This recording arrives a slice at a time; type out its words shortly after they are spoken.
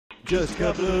Just a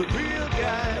couple of real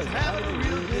guys having a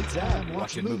real good time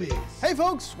watching movies. Hey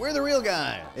folks, we're the Real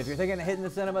Guys. If you're thinking of hitting the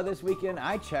cinema this weekend,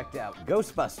 I checked out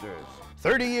Ghostbusters.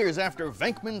 30 years after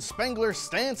Venkman, Spengler,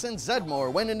 Stantz, and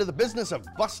Zedmore went into the business of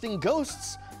busting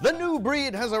ghosts, the new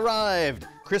breed has arrived.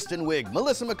 Kristen Wiig,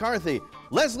 Melissa McCarthy,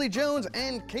 Leslie Jones,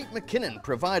 and Kate McKinnon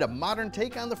provide a modern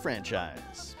take on the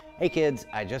franchise. Hey kids,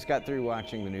 I just got through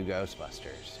watching the new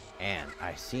Ghostbusters, and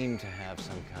I seem to have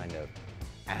some kind of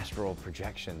astral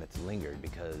projection that's lingered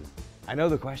because I know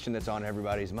the question that's on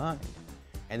everybody's mind.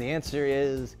 And the answer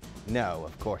is no,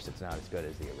 of course it's not as good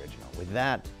as the original. With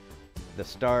that, the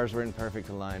stars were in perfect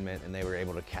alignment and they were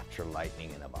able to capture lightning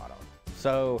in a bottle.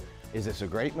 So, is this a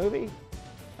great movie?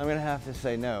 I'm gonna have to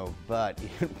say no, but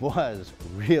it was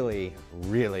really,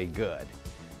 really good.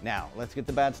 Now, let's get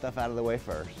the bad stuff out of the way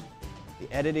first. The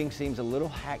editing seems a little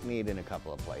hackneyed in a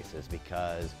couple of places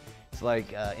because it's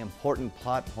like important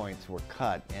plot points were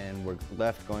cut and we're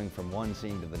left going from one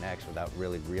scene to the next without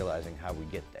really realizing how we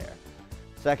get there.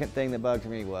 Second thing that bugged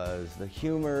me was the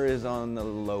humor is on the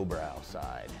lowbrow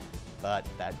side. But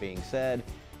that being said,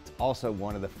 it's also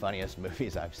one of the funniest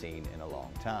movies I've seen in a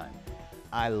long time.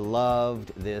 I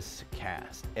loved this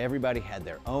cast. Everybody had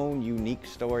their own unique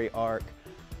story arc,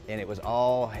 and it was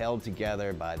all held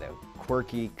together by the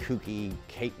quirky, kooky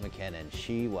Kate McKinnon.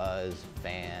 She was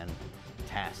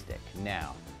fantastic.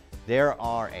 Now, there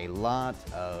are a lot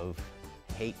of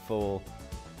hateful,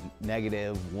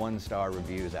 negative, one-star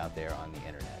reviews out there on the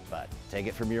internet, but take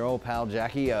it from your old pal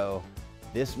Jackie O,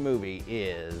 this movie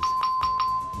is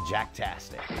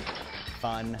jacktastic.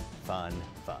 Fun, fun,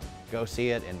 fun. Go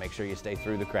see it and make sure you stay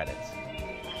through the credits.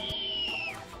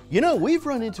 You know, we've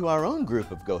run into our own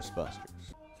group of Ghostbusters.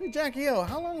 Say, Jackie O,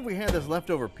 how long have we had this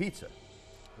leftover pizza?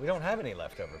 We don't have any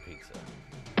leftover pizza.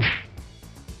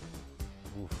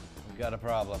 Oof, we've got a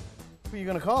problem. Who are you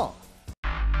gonna call?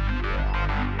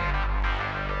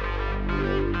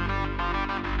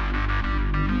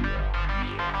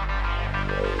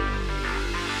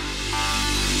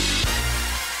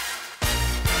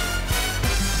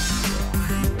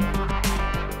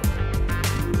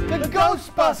 The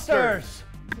Ghostbusters!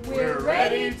 We're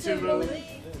ready to believe.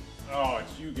 Oh,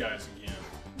 it's you guys again.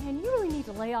 Man, you really need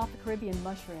to lay off the Caribbean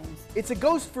mushrooms. It's a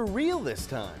ghost for real this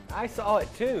time. I saw it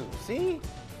too, see?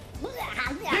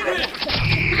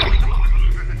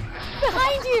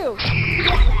 Behind you!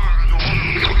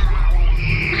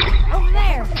 Over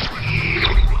there!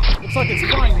 Looks like it's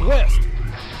flying west.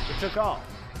 It took off.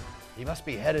 He must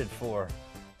be headed for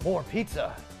more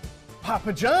pizza.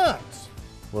 Papa John's!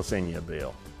 We'll send you a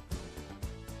bill.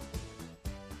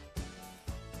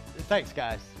 Thanks,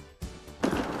 guys.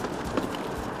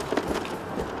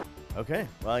 Okay,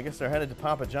 well, I guess they're headed to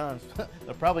Papa John's.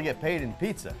 They'll probably get paid in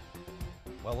pizza.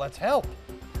 Well, let's help.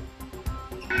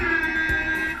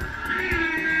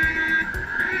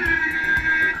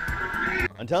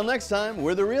 Until next time,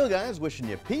 we're the Real Guys wishing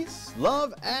you peace,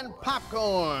 love, and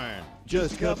popcorn.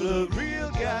 Just a couple of real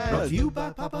guys. Brought to you by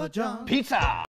Papa John. Pizza!